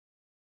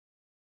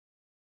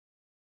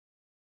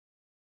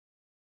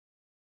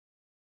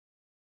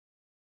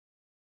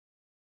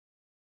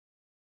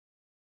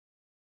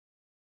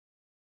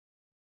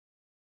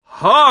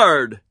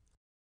Hard.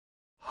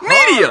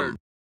 Medium.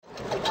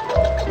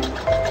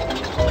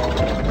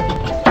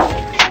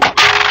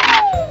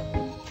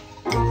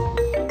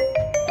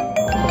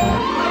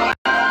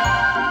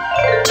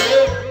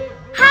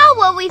 How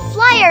will we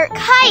fly our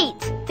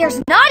kite?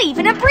 There's not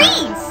even a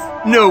breeze.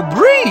 No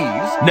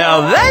breeze?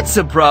 Now that's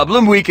a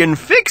problem we can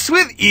fix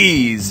with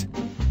ease.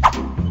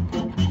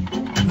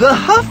 The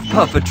Huff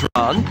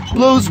Tron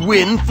blows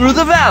wind through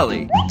the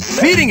valley.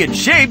 Feeding it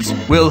shapes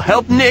will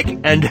help Nick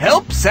and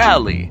help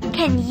Sally.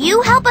 Can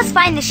you help us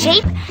find the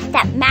shape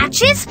that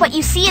matches what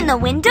you see in the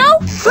window?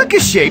 Click a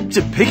shape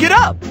to pick it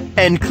up,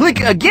 and click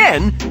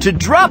again to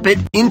drop it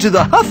into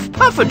the Huff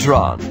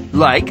Tron,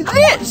 like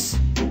this.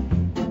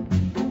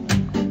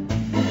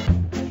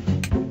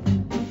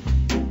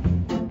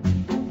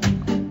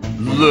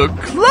 Look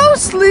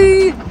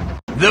closely.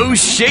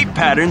 Those shape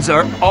patterns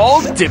are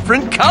all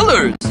different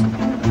colors.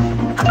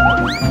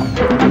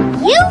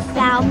 You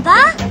found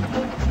the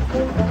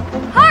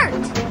heart.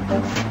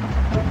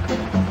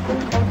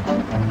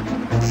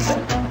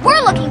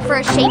 We're looking for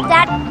a shape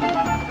that...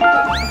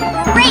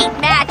 Great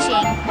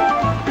matching.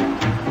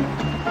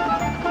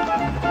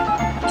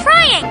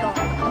 Triangle.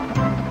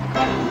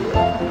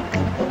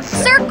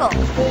 Circle.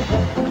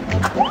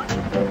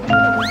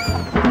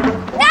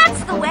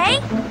 That's the way.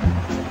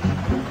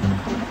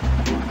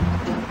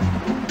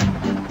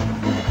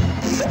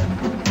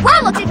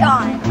 We're looking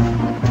on.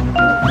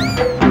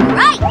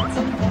 Right.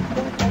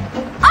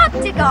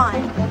 Octagon.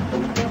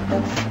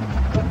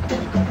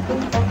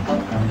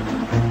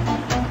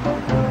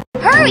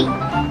 Hurry!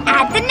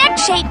 Add the neck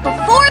shape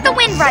before the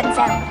wind runs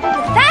out. The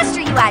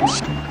faster you add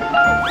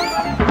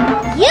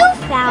You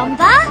found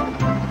the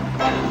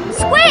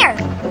square.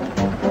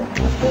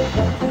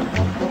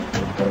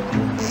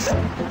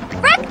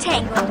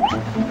 Rectangle.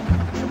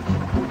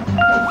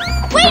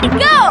 Way to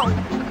go!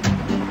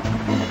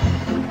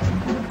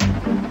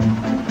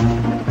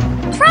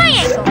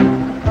 Triangle.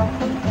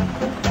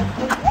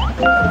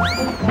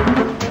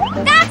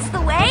 That's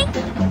the way.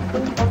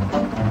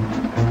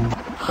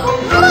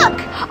 Look!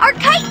 Our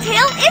kite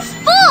tail is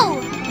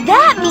full!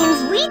 That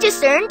means we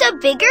just earned a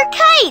bigger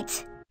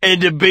kite.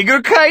 And a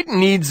bigger kite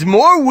needs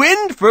more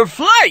wind for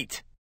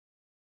flight.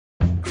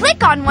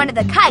 Click on one of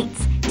the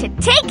kites to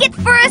take it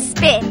for a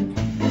spin.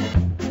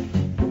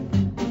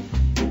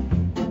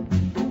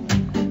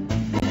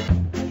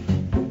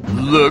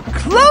 Look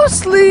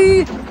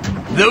closely.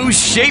 Those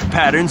shape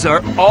patterns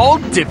are all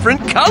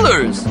different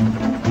colors.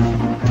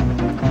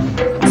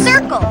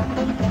 Circle.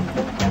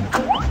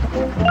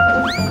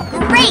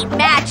 Great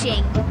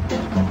matching.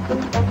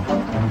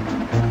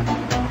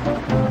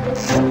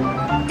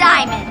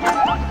 Diamond.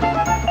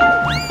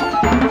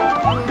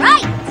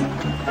 Right.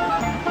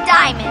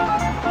 Diamond.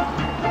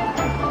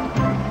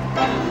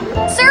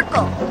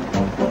 Circle.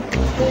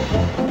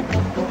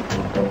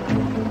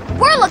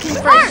 We're looking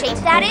for a shape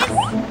that is...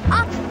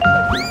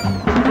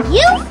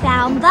 You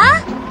found the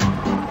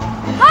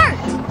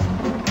heart.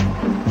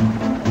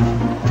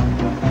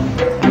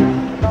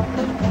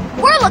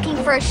 We're looking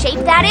for a shape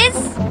that is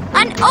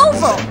an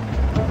oval.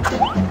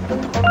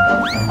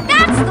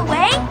 That's the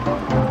way.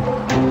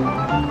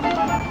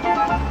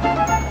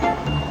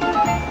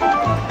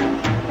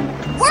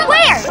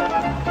 Square.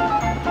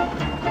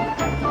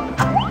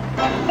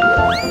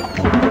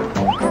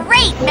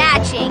 Great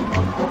matching.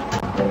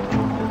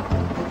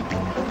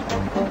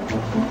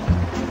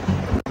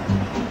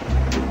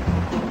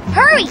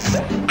 Hurry!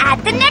 Add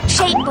the neck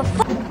shape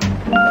before...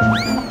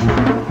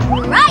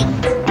 Right!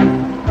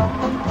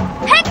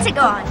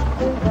 Pentagon!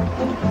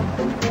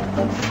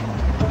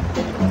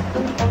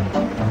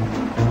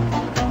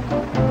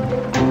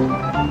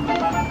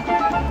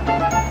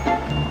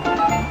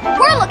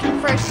 We're looking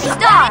for a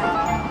star!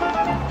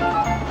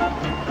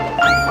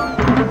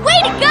 Way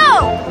to go!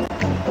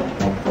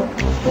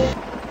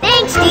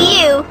 Thanks to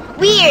you,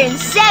 we earned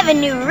 7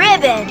 new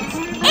ribbons!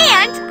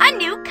 And a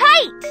new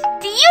kite!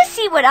 Do you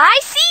see what I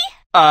see?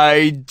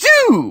 I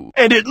do!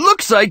 And it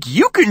looks like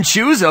you can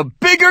choose a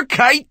bigger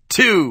kite,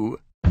 too.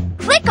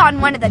 Click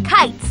on one of the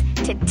kites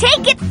to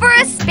take it for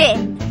a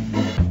spin.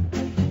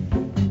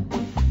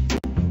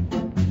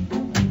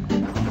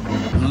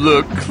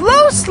 Look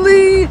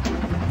closely.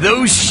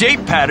 Those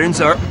shape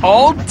patterns are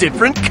all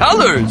different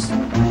colors.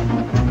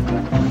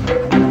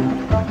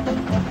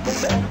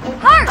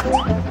 Heart.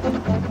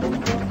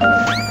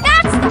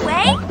 That's the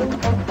way.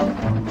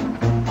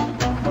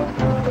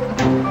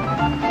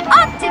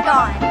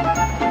 Octagon.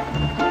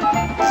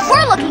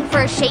 We're looking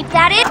for a shape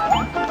that is...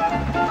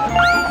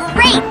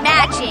 Great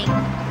matching.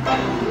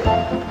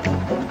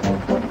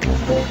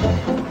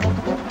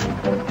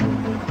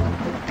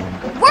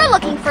 We're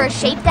looking for a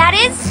shape that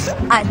is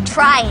a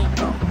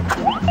triangle.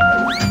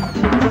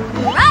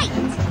 Right.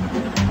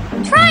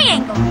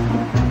 Triangle.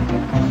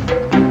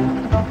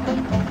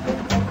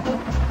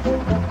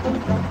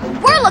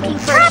 We're looking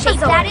for a shape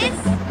that is...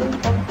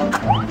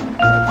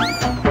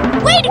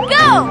 Way to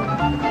go!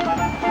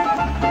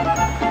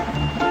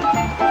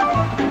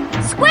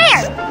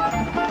 Square.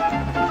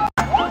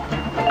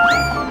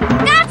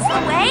 That's the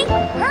way.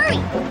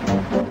 Hurry.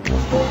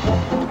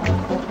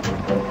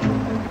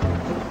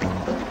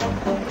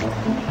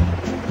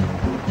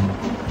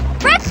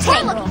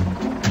 rectangle.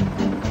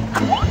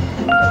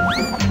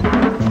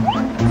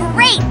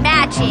 Great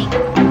matching.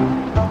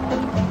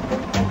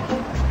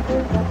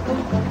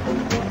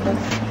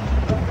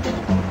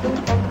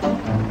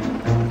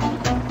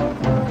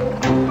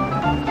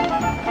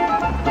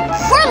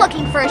 We're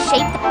looking for a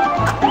shape.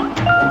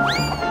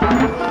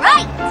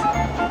 Right.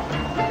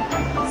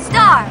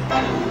 Star.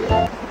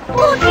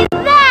 Look at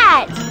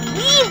that!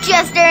 You've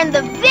just earned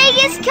the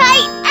biggest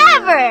kite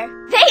ever!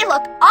 They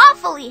look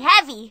awfully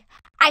heavy.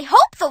 I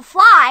hope they'll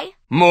fly.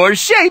 More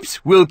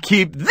shapes will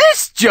keep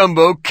this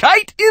jumbo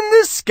kite in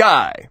the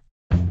sky.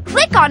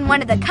 Click on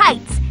one of the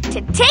kites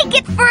to take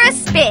it for a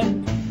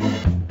spin.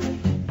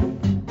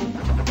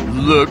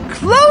 Look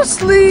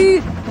closely.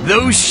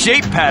 Those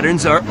shape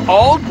patterns are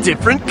all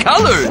different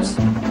colors.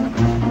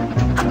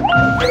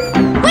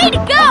 Way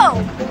to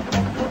go!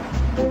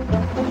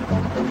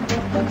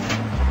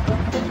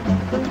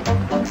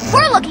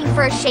 We're looking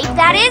for a shape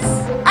that is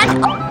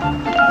an...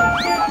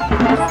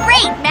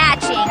 Great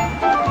matching!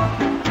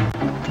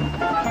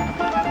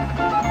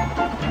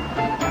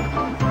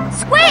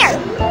 Square!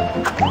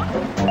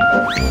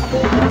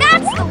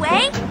 That's the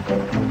way!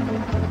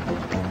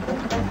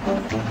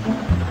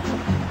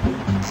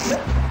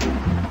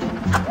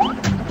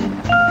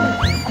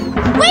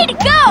 Way to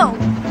go!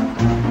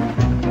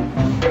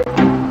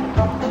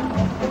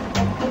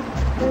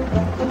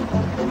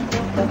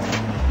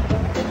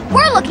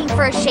 We're looking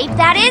for a shape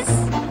that is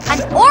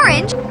an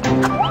orange.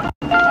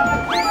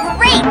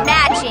 Great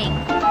matching!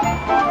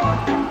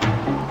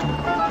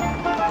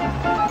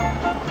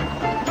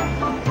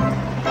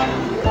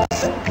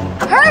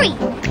 Hurry!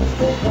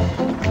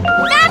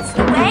 That's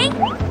the way!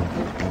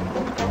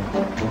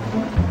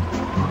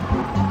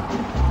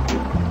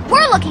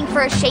 We're looking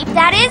for a shape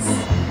that is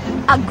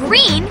a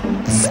green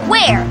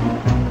square.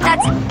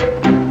 That's...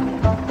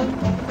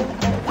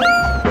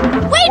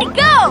 Way to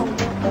go!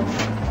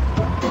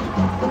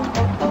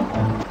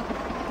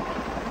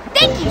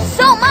 Thank you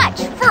so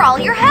much for all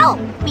your help.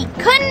 We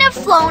couldn't have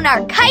flown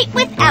our kite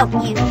without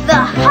you. The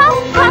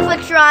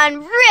Huff Tron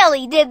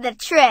really did the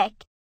trick.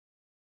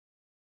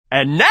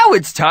 And now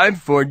it's time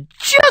for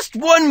just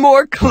one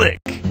more click.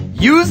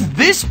 Use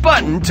this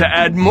button to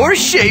add more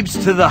shapes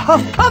to the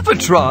Huff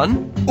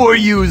Tron, or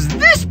use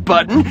this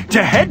button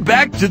to head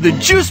back to the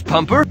juice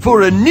pumper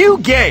for a new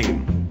game.